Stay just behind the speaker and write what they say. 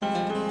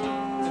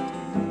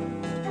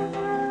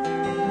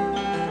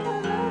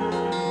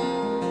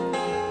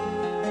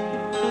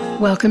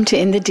Welcome to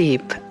In the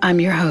Deep.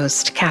 I'm your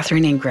host,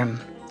 Catherine Ingram.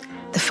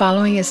 The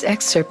following is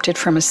excerpted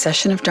from a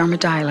session of Dharma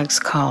Dialogues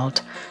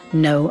called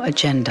No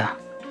Agenda.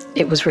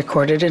 It was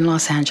recorded in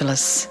Los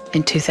Angeles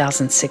in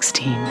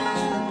 2016.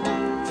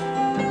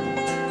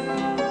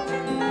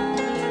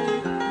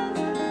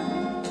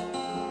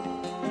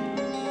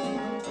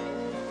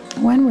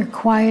 When we're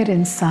quiet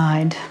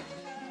inside,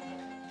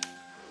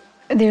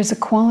 there's a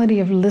quality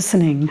of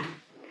listening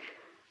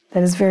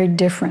that is very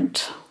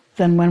different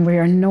than when we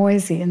are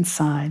noisy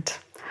inside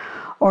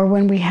or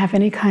when we have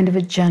any kind of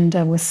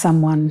agenda with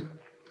someone.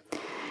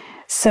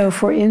 So,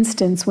 for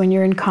instance, when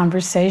you're in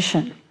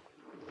conversation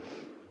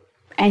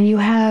and you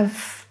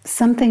have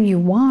something you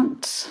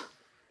want,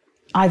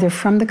 either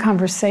from the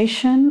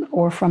conversation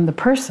or from the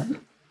person,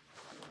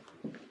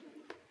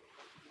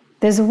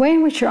 there's a way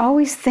in which you're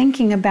always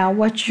thinking about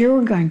what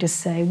you're going to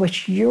say,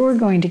 what you're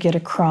going to get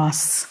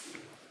across.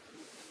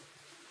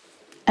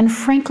 And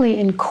frankly,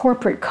 in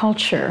corporate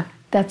culture,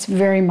 that's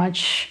very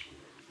much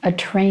a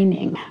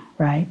training,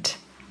 right?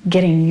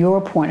 Getting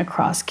your point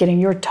across, getting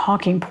your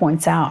talking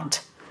points out.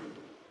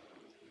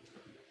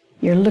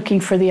 You're looking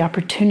for the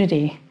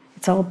opportunity.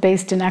 It's all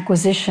based in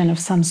acquisition of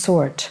some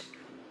sort.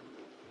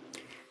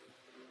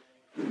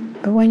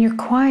 But when you're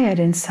quiet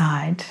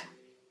inside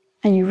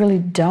and you really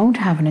don't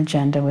have an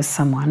agenda with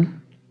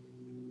someone,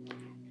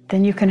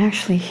 then you can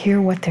actually hear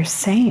what they're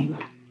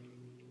saying.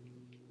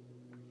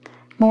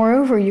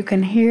 Moreover, you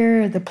can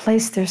hear the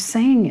place they're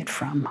saying it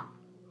from.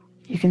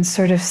 You can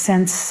sort of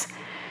sense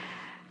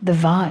the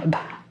vibe.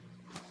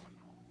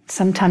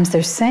 Sometimes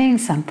they're saying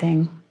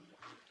something,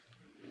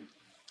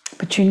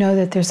 but you know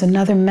that there's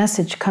another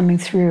message coming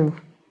through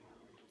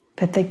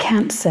that they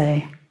can't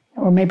say,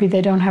 or maybe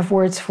they don't have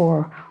words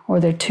for, or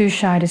they're too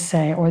shy to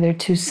say, or they're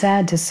too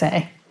sad to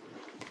say.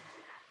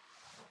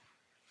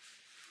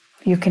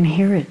 You can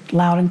hear it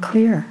loud and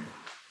clear.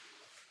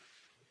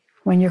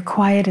 When you're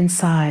quiet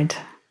inside,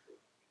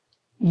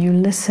 you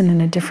listen in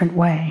a different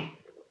way.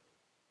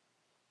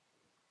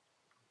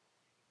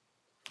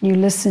 You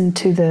listen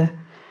to the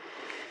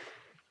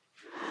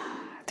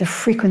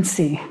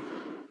frequency.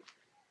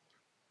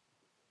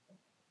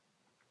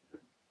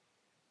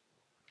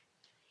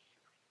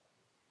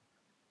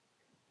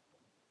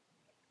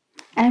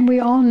 And we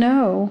all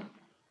know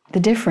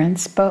the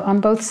difference on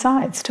both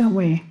sides, don't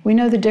we? We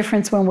know the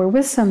difference when we're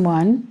with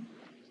someone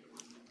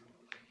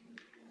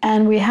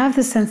and we have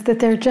the sense that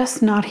they're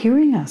just not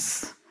hearing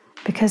us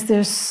because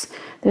there's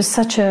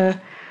such an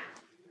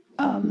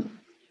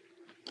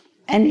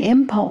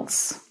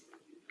impulse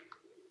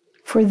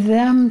for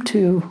them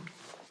to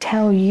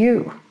tell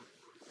you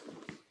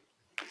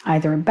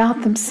either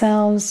about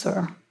themselves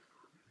or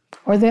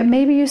that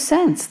maybe you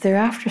sense they're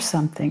after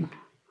something.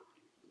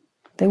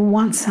 They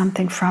want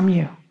something from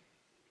you.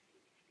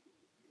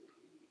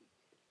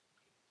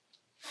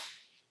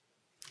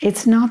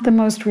 It's not the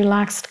most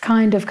relaxed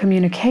kind of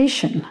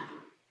communication.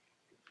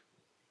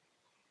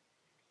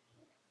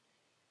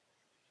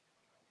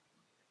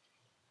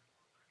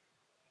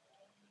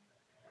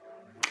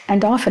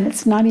 And often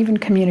it's not even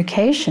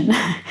communication.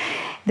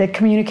 The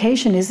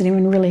communication isn't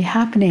even really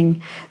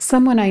happening.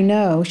 Someone I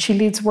know, she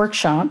leads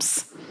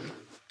workshops.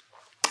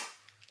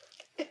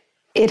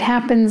 It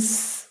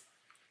happens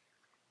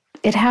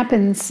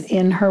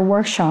in her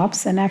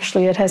workshops, and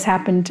actually it has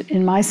happened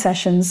in my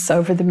sessions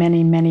over the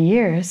many, many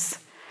years.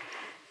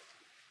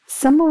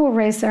 Someone will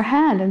raise their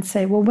hand and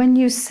say, well, when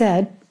you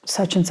said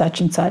such and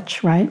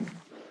such, right?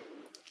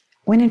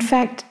 When in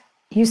fact,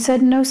 you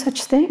said no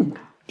such thing.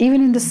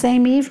 Even in the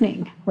same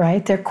evening,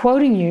 right? They're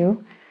quoting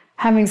you,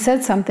 having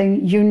said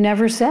something you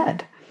never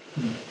said.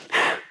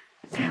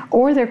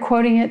 Or they're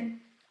quoting it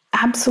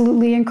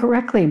absolutely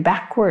incorrectly,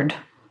 backward,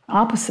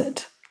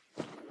 opposite.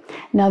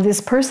 Now,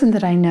 this person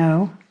that I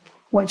know,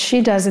 what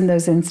she does in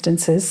those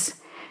instances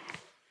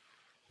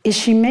is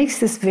she makes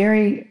this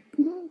very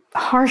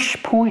harsh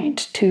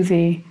point to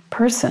the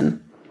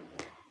person.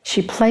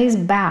 She plays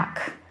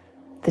back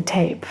the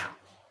tape.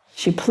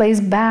 She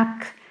plays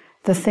back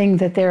the thing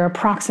that they're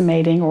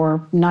approximating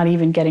or not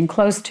even getting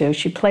close to.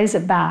 She plays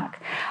it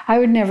back. I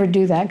would never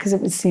do that because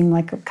it would seem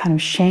like a kind of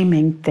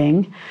shaming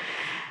thing.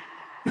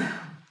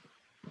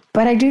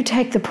 But I do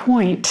take the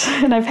point,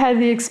 and I've had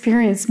the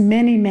experience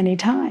many, many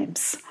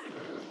times.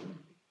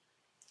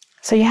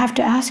 So you have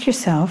to ask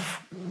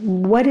yourself,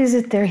 what is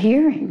it they're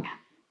hearing?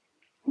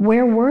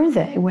 Where were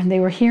they when they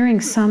were hearing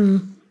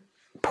some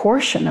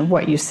portion of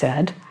what you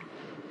said?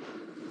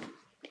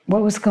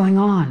 What was going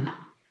on?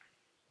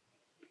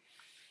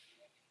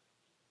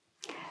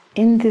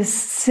 In this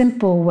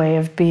simple way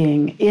of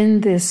being,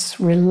 in this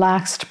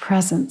relaxed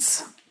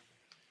presence,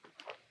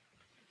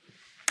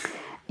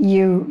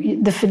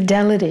 the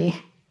fidelity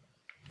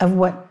of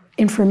what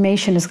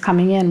information is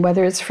coming in,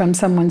 whether it's from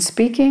someone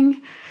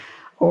speaking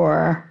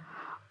or,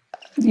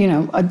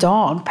 a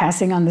dog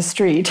passing on the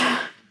street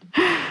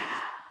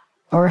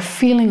or a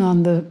feeling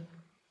on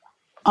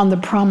the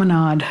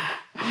promenade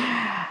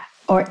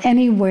or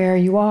anywhere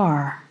you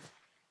are,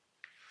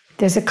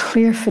 there's a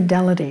clear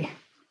fidelity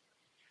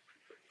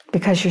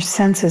because your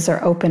senses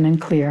are open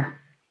and clear.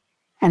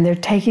 and they're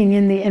taking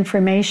in the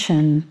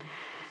information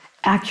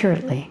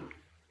accurately.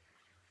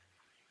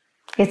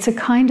 It's a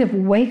kind of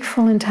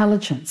wakeful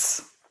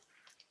intelligence.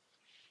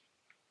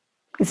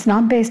 It's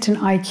not based in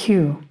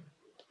IQ,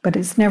 but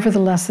it's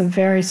nevertheless a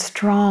very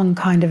strong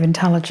kind of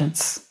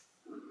intelligence.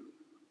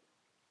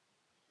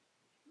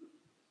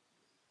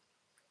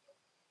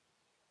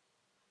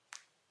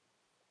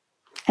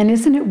 And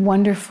isn't it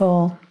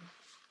wonderful?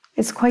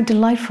 It's quite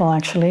delightful,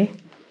 actually,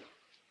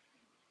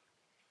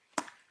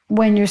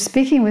 when you're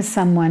speaking with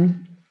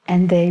someone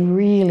and they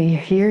really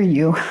hear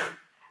you,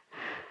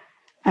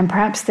 and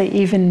perhaps they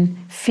even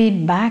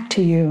feed back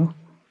to you,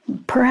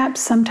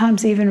 perhaps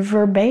sometimes even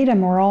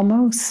verbatim or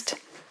almost,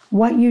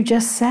 what you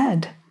just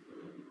said.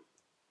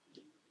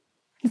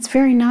 It's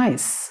very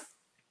nice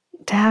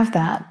to have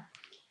that.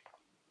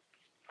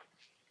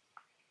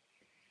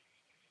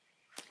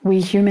 We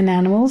human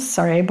animals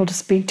are able to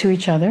speak to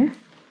each other.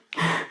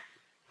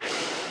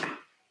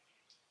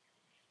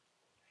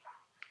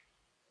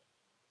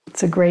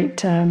 It's a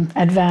great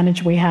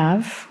advantage we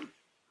have.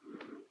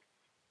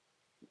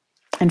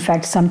 In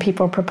fact, some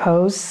people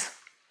propose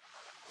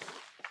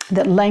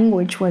that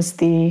language was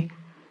the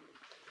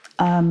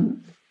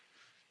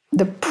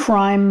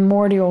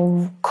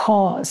primordial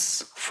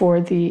cause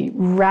for the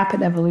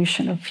rapid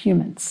evolution of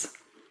humans.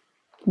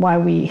 Why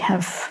we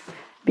have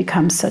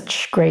become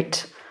such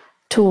great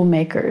tool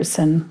makers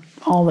and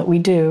all that we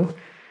do.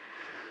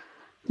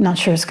 Not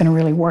sure it's going to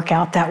really work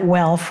out that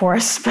well for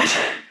us,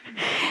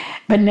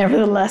 but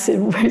nevertheless,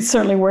 it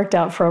certainly worked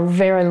out for a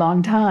very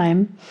long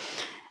time.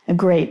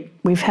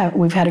 We've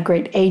had a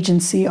great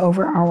agency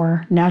over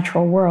our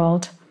natural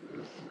world,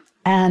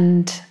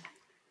 and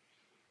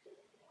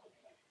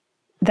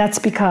that's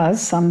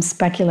because some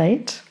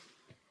speculate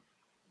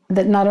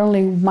that not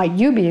only might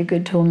you be a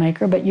good tool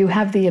maker, but you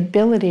have the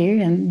ability,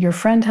 and your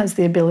friend has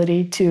the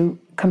ability to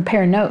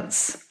compare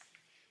notes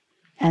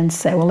and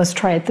say, well, let's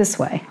try it this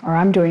way, or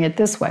I'm doing it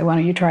this way, why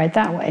don't you try it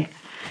that way?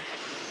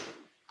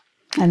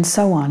 And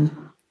so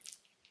on.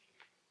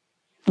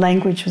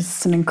 Language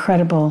was an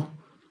incredible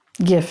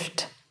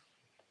gift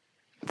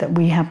that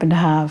we happen to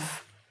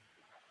have.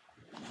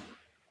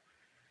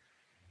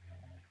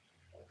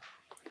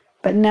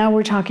 But now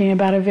we're talking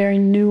about a very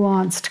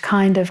nuanced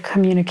kind of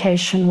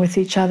communication with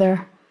each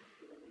other.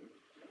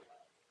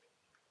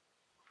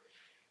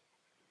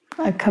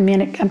 A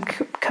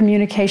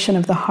communication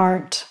of the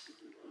heart,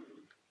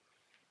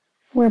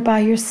 whereby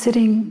you're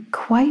sitting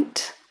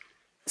quite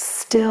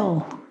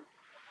still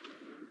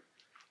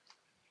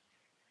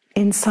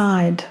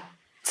inside.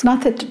 It's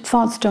not that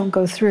thoughts don't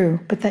go through,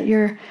 but that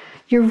you're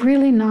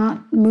really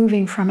not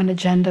moving from an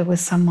agenda with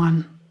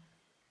someone.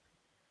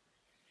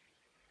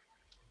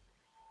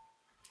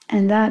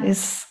 And that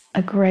is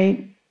a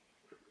great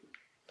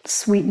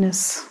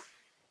sweetness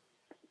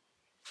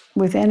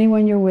with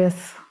anyone you're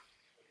with.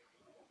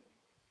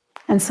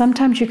 And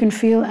sometimes you can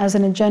feel as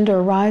an agenda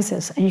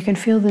arises, and you can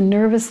feel the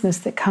nervousness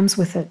that comes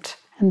with it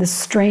and the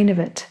strain of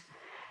it.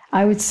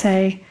 I would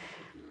say,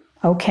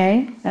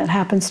 okay, that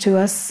happens to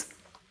us,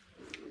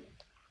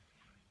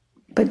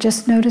 but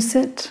just notice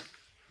it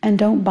and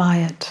don't buy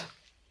it.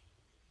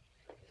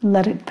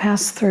 Let it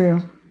pass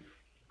through.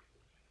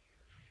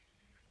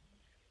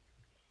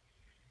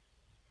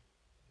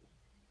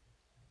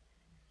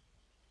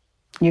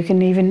 You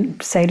can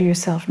even say to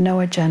yourself, no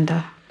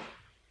agenda.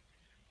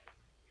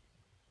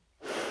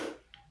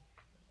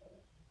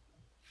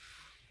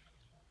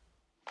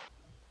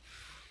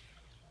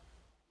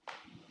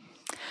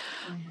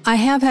 I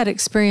have had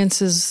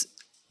experiences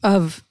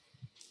of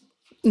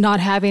not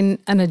having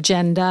an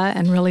agenda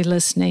and really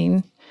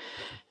listening,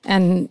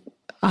 and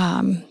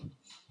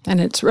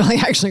it's really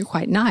actually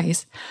quite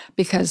nice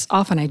because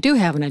often I do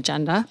have an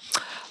agenda,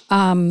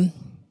 but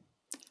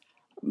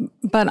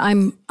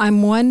I'm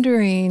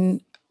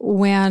wondering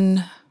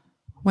when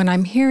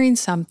I'm hearing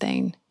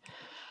something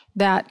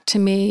that to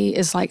me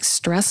is like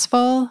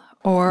stressful,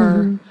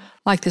 or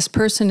like this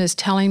person is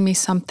telling me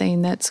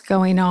something that's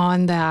going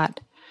on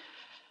that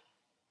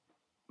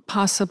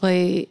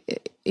possibly,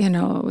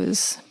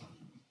 is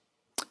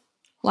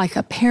like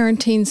a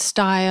parenting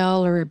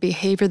style or a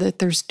behavior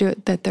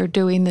that they're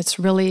doing that's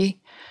really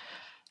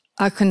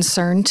a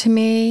concern to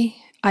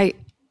me.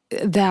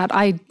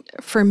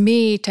 For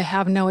me to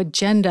have no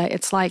agenda,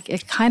 it's like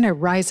it kind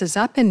of rises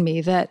up in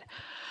me that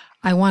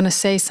I want to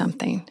say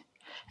something.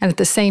 And at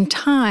the same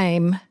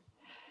time,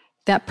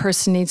 that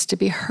person needs to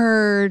be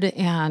heard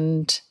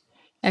and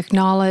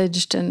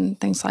acknowledged and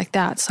things like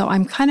that. So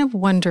I'm kind of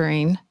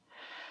wondering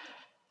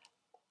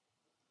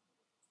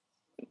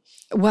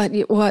what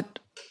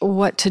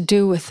to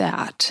do with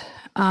that.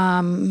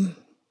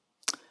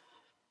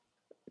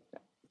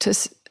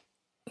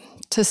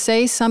 To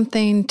say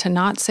something, to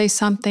not say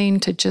something,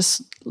 to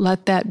just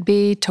let that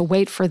be, to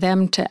wait for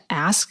them to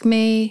ask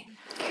me.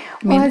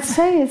 I'd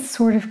say it's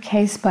sort of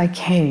case by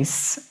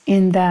case,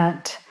 in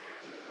that,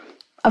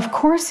 of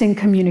course, in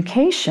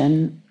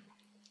communication,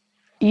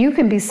 you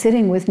can be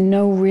sitting with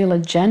no real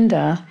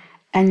agenda,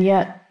 and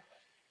yet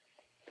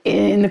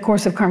in the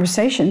course of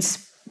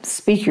conversations,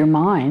 speak your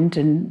mind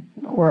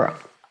or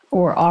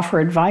or offer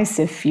advice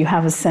if you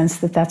have a sense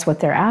that that's what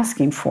they're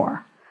asking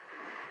for,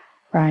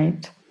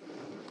 right?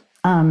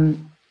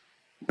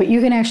 But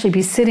you can actually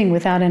be sitting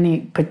without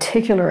any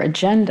particular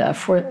agenda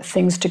for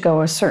things to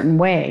go a certain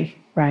way,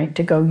 right?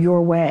 To go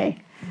your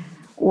way,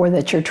 or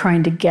that you're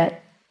trying to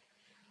get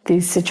the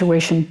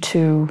situation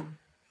to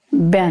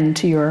bend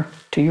to your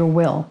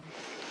will.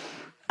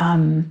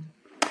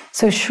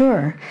 So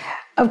sure,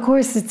 of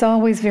course, it's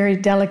always very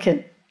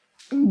delicate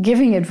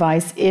giving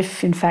advice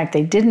if, in fact,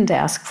 they didn't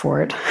ask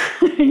for it,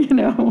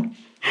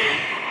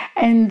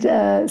 And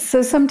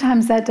so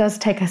sometimes that does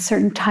take a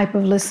certain type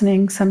of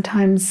listening.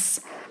 Sometimes,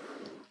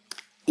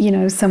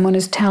 someone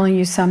is telling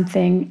you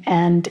something,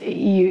 and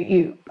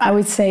I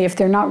would say if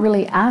they're not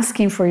really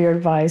asking for your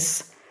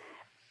advice,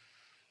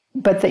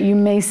 but that you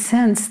may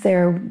sense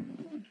they're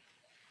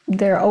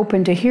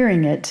open to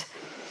hearing it,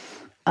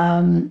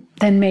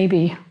 then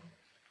maybe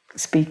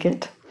speak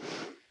it.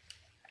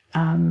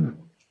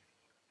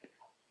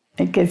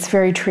 It gets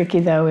very tricky,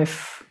 though,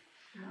 if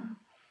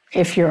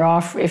you're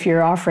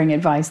offering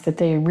advice that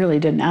they really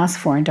didn't ask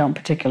for and don't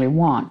particularly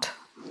want.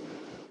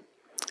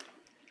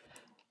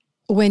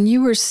 When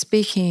you were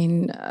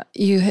speaking,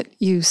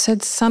 you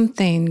said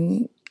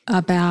something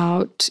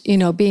about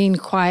being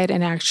quiet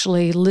and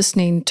actually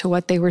listening to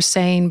what they were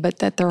saying, but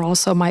that there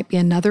also might be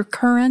another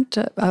current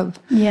of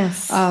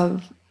yes,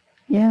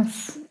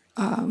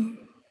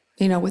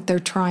 what they're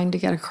trying to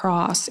get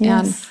across.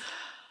 Yes. And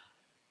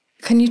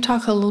can you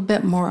talk a little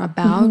bit more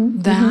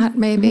about that,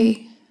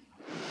 maybe?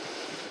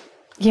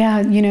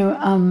 Yeah,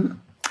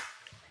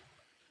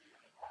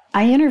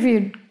 I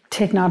interviewed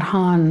Thich Nhat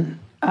Hanh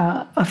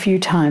a few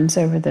times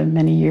over the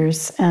many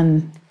years,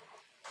 and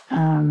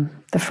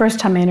the first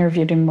time I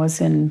interviewed him was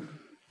in,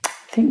 I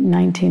think,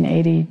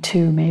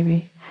 1982,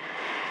 maybe.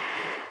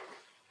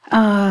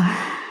 And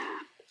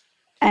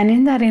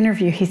in that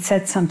interview, he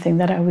said something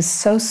that I was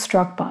so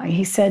struck by.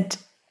 He said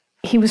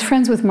he was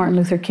friends with Martin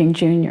Luther King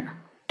Jr.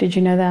 Did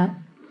you know that?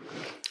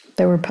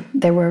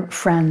 They were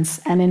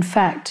friends. And in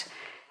fact,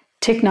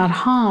 Thich Nhat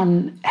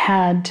Hanh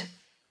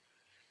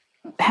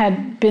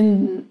had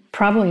been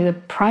probably the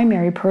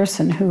primary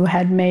person who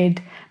had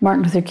made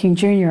Martin Luther King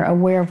Jr.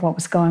 aware of what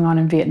was going on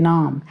in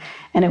Vietnam.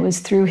 And it was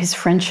through his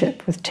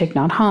friendship with Thich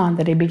Nhat Hanh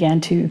that he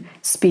began to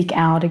speak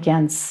out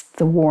against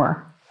the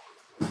war,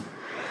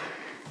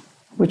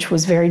 which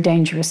was very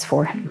dangerous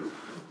for him.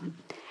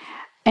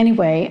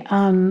 Anyway,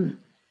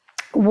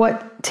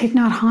 what Thich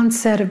Nhat Hanh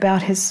said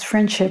about his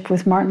friendship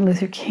with Martin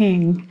Luther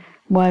King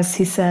was,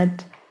 he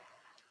said,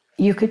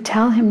 you could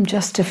tell him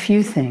just a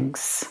few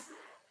things,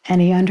 and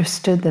he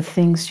understood the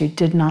things you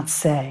did not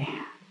say.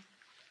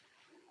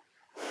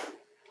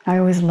 I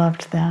always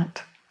loved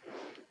that.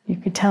 You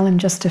could tell him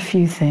just a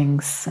few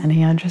things, and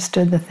he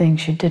understood the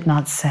things you did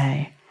not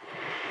say.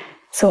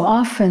 So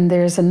often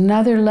there's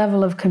another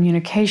level of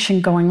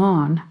communication going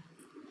on,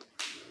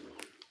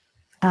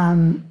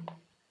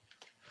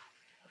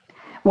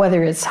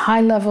 whether it's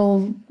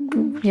high-level,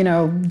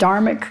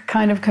 dharmic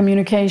kind of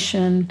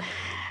communication,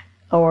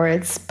 or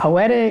it's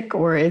poetic,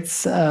 or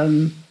it's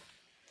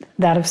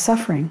that of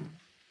suffering.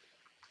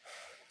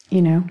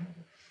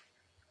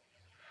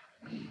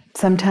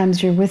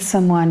 Sometimes you're with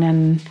someone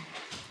and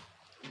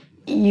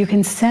you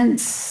can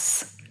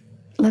sense,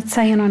 let's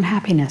say, an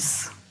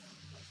unhappiness,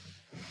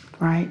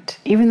 right?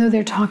 Even though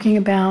they're talking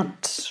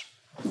about,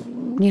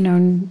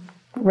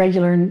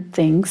 regular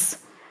things,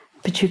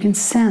 but you can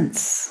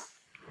sense.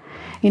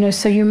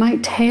 So you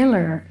might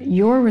tailor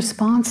your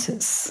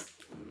responses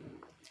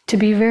to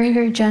be very,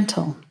 very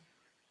gentle,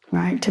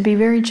 right? To be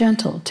very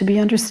gentle, to be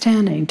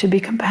understanding, to be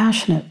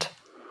compassionate,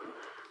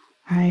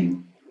 right?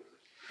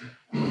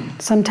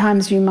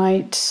 Sometimes you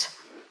might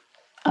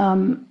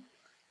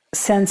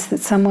sense that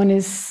someone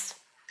is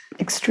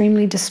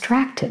extremely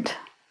distracted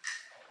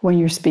when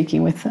you're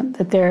speaking with them,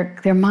 that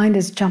their mind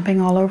is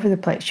jumping all over the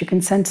place. You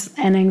can sense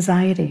an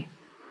anxiety,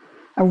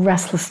 a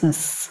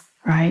restlessness,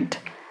 right?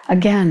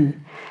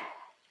 Again,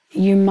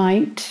 you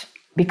might,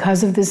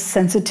 because of this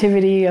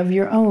sensitivity of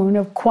your own,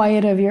 of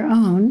quiet of your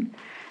own,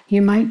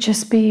 you might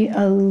just be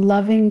a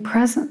loving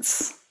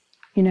presence,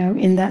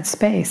 in that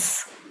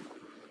space.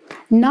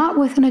 Not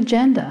with an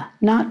agenda,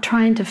 not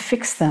trying to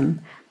fix them,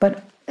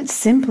 but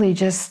simply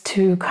just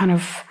to kind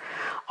of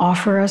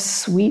offer a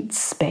sweet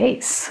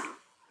space,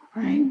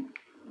 right?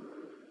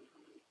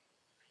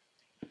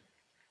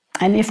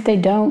 And if they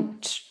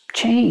don't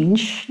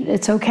change,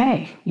 it's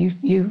okay.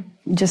 You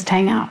just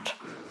hang out,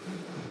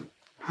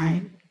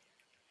 right?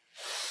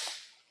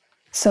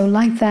 So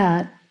like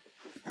that,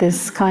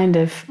 this kind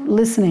of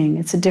listening,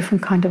 it's a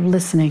different kind of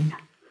listening.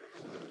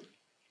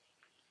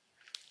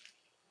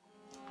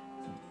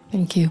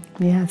 Thank you.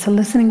 Yeah, it's a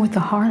listening with the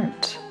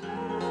heart.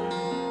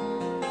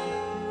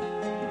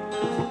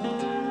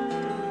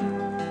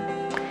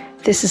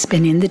 This has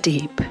been In the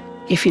Deep.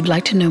 If you'd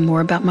like to know more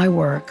about my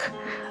work,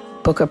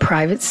 book a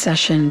private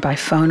session by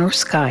phone or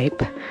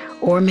Skype,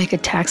 or make a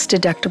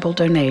tax-deductible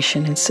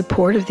donation in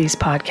support of these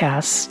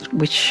podcasts,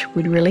 which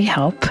would really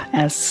help,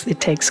 as it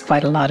takes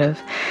quite a lot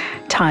of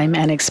time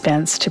and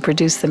expense to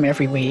produce them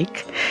every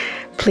week,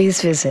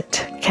 please visit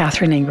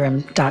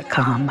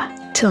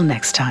katherineingram.com. Till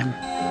next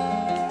time.